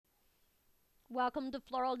Welcome to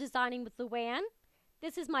Floral Designing with Luann.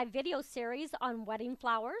 This is my video series on wedding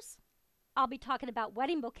flowers. I'll be talking about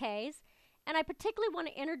wedding bouquets, and I particularly want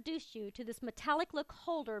to introduce you to this metallic look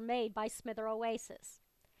holder made by Smither Oasis.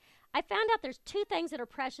 I found out there's two things that are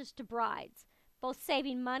precious to brides, both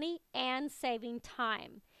saving money and saving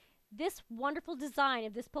time. This wonderful design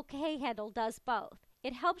of this bouquet handle does both.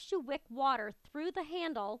 It helps you wick water through the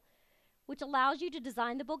handle, which allows you to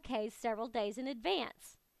design the bouquets several days in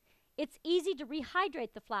advance. It's easy to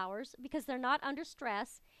rehydrate the flowers because they're not under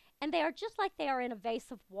stress, and they are just like they are in a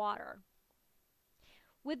vase of water.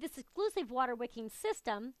 With this exclusive water wicking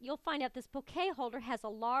system, you'll find out this bouquet holder has a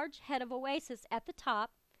large head of Oasis at the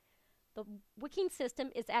top. The wicking system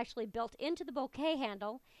is actually built into the bouquet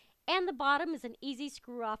handle, and the bottom is an easy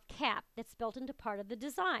screw-off cap that's built into part of the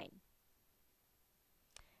design.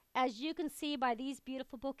 As you can see by these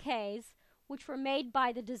beautiful bouquets, which were made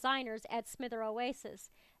by the designers at Smither Oasis,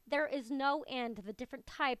 there is no end to the different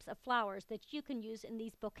types of flowers that you can use in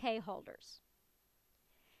these bouquet holders.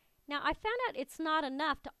 Now, I found out it's not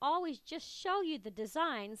enough to always just show you the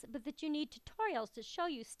designs, but that you need tutorials to show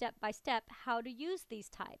you step by step how to use these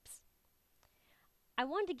types. I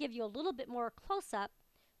wanted to give you a little bit more close-up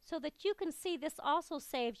so that you can see this also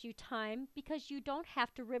saves you time because you don't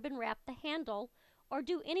have to ribbon wrap the handle or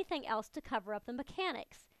do anything else to cover up the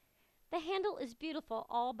mechanics. The handle is beautiful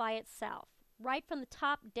all by itself, right from the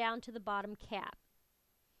top down to the bottom cap.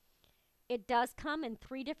 It does come in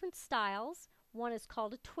 3 different styles. One is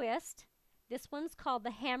called a twist, this one's called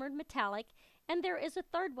the hammered metallic, and there is a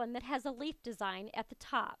third one that has a leaf design at the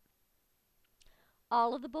top.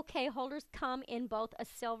 All of the bouquet holders come in both a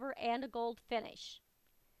silver and a gold finish.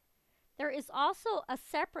 There is also a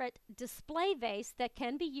separate display vase that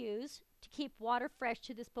can be used to keep water fresh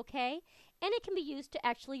to this bouquet, and it can be used to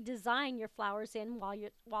actually design your flowers in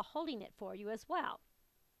while holding it for you as well.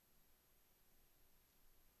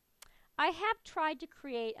 I have tried to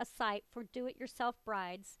create a site for do-it-yourself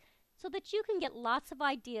brides so that you can get lots of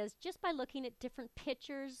ideas just by looking at different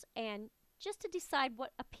pictures and just to decide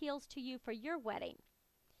what appeals to you for your wedding.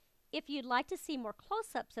 If you'd like to see more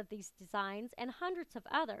close-ups of these designs and hundreds of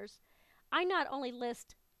others, I not only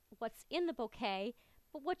list what's in the bouquet,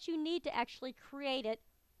 but what you need to actually create it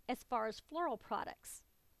as far as floral products.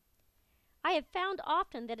 I have found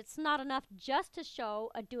often that it's not enough just to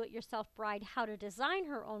show a do-it-yourself bride how to design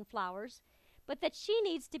her own flowers, but that she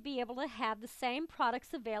needs to be able to have the same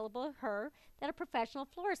products available to her that a professional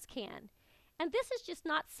florist can. And this is just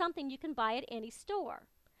not something you can buy at any store.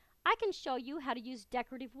 I can show you how to use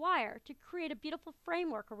decorative wire to create a beautiful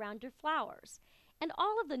framework around your flowers, and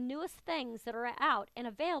all of the newest things that are out and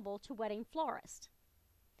available to wedding florists.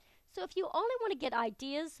 So if you only want to get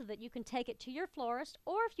ideas so that you can take it to your florist,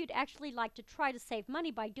 or if you'd actually like to try to save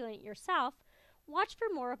money by doing it yourself, watch for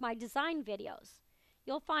more of my design videos.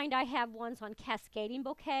 You'll find I have ones on cascading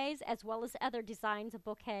bouquets as well as other designs of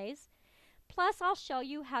bouquets. Plus, I'll show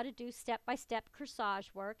you how to do step-by-step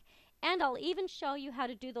corsage work, and I'll even show you how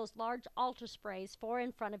to do those large altar sprays for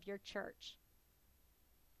in front of your church.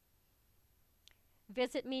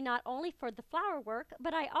 Visit me not only for the flower work,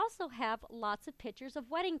 but I also have lots of pictures of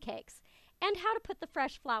wedding cakes and how to put the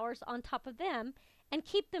fresh flowers on top of them and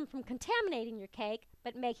keep them from contaminating your cake,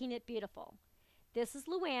 but making it beautiful. This is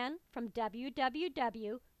Luann from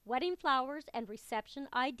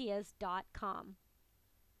www.weddingflowersandreceptionideas.com.